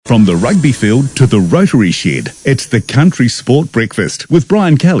From the rugby field to the Rotary Shed, it's the Country Sport Breakfast with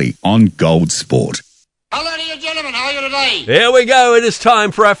Brian Kelly on Gold Sport. Hello to you gentlemen, how are you today? Here we go. It is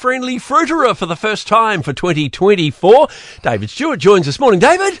time for our friendly fruiterer for the first time for 2024. David Stewart joins us. Morning,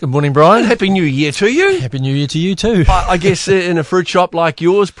 David. Good morning, Brian. Happy New Year to you. Happy New Year to you too. I guess in a fruit shop like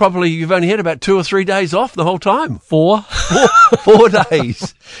yours, probably you've only had about 2 or 3 days off the whole time. Four 4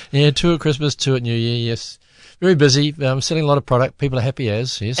 days. Yeah, 2 at Christmas, 2 at New Year, yes. Very busy, selling a lot of product. People are happy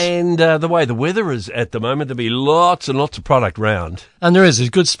as, yes. And the way the weather is at the moment, there'll be lots and lots of product round. And there's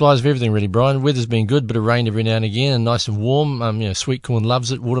good supplies of everything really, Brian. Weather's been good, bit of rain every now and again, and nice and warm. Sweet corn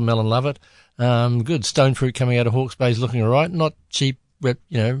loves it, watermelon love it. Good stone fruit coming out of Hawke's Bay is looking all right. Not cheap, but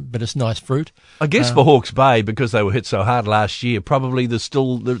it's nice fruit. I guess for Hawke's Bay, because they were hit so hard last year, probably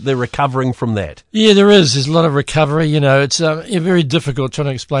they're recovering from that. Yeah, there is. There's a lot of recovery. It's very difficult trying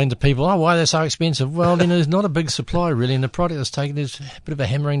to explain to people, why they're so expensive. Well, there's not a big supply really, and the product that's taken is a bit of a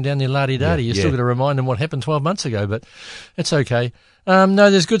hammering down their la-di-da-di. You're still got to remind them what happened 12 months ago, but it's okay. No,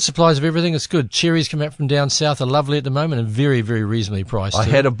 there's good supplies of everything. It's good. Cherries come out from down south are lovely at the moment and very, very reasonably priced. I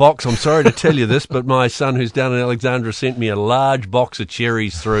had a box. I'm sorry to tell you this, but my son who's down in Alexandra sent me a large box of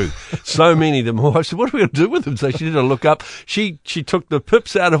cherries through. So many of them. I said, what are we going to do with them? So she did a look up. She took the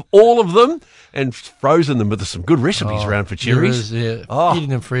pips out of all of them and frozen them. But there's some good recipes around for cherries. Eating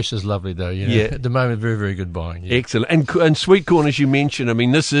them fresh is lovely though. At the moment, very, very good buying. Yeah. Excellent. And sweet corn, as you mentioned,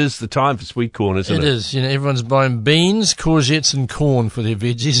 this is the time for sweet corn, isn't it? It is. Everyone's buying beans, courgettes and corn for their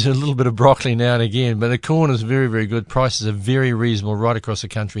veggies, a little bit of broccoli now and again, but the corn is very, very good. Prices are very reasonable right across the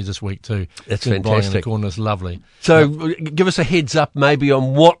country this week too. That's fantastic. The corn is lovely. So give us a heads up maybe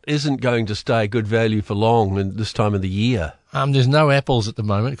on what isn't going to stay good value for long in this time of the year. There's no apples at the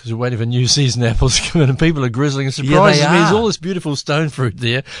moment because we're waiting for new season apples to come in, and people are grizzling. It surprises me. There's all this beautiful stone fruit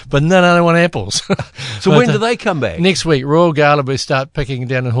there, but none of them want apples. So when do they come back? Next week. Royal Gala will start picking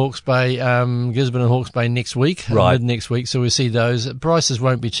down in Hawke's Bay, Gisborne and Hawke's Bay next week, mid next week. So we'll see those. Prices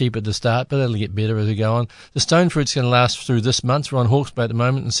won't be cheap at the start, but that'll get better as we go on. The stone fruit's going to last through this month. We're on Hawke's Bay at the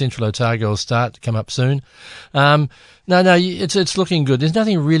moment, and Central Otago will start to come up soon. No, it's looking good. There's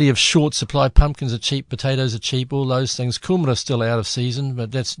nothing really of short supply. Pumpkins are cheap, potatoes are cheap, all those things. Kumara are still out of season,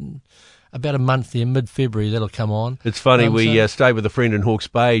 but that's about a month there, mid-February, that'll come on. It's funny, we stayed with a friend in Hawke's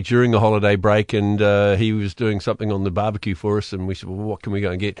Bay during the holiday break, and he was doing something on the barbecue for us, and we said, well, what can we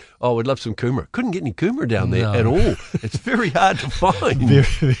go and get? Oh, we'd love some kumara. Couldn't get any kumara down there at all. It's very hard to find.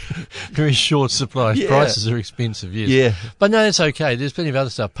 Very, very short supply. Yeah. Prices are expensive, yes. Yeah. But no, it's okay. There's plenty of other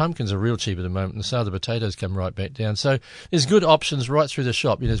stuff. Pumpkins are real cheap at the moment, and the sale of the potatoes come right back down. So there's good options right through the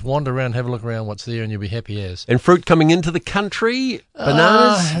shop. You just wander around, have a look around what's there, and you'll be happy as. And fruit coming into the country?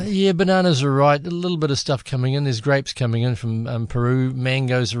 Bananas? Yeah, bananas are right. A little bit of stuff coming in. There's grapes coming in from Peru.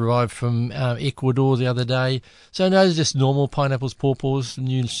 Mangoes arrived from Ecuador the other day. So no, it's just normal pineapples, pawpaws.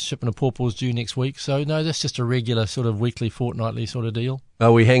 New shipment of pawpaws due next week. So no, that's just a regular sort of weekly, fortnightly sort of deal.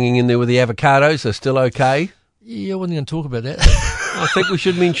 Are we hanging in there with the avocados? They're still okay? Yeah, I wasn't going to talk about that. I think we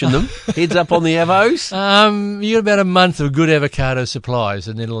should mention them. Heads up on the avos. You got about a month of good avocado supplies,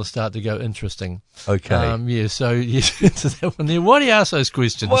 and then it'll start to go interesting. Okay. So that one there. Why do you ask those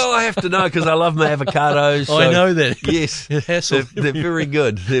questions? Well, I have to know because I love my avocados. So, I know that. Yes. They're very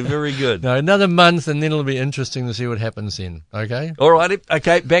good. They're very good. No, another month, and then it'll be interesting to see what happens then. Okay? All righty.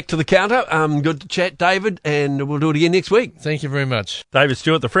 Okay, back to the counter. Good to chat, David, and we'll do it again next week. Thank you very much. David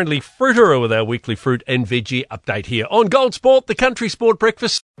Stewart, the friendly fruiterer, with our weekly fruit and veggie update here on Gold Sport, the Country Sport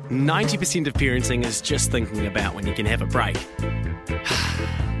Breakfast. 90% of parenting is just thinking about when you can have a break.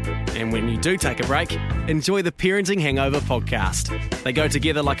 And when you do take a break, enjoy the Parenting Hangover podcast. They go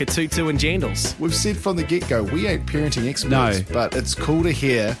together like a tutu and jandals. We've said from the get-go, we ain't parenting experts, but it's cool to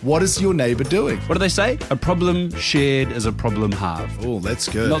hear, what is your neighbour doing? What do they say? A problem shared is a problem halved. Oh, that's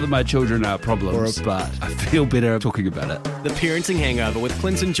good. Not that my children are problems, but I feel better talking about it. The Parenting Hangover with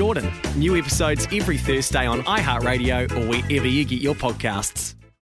Clinton Jordan. New episodes every Thursday on iHeartRadio or wherever you get your podcasts.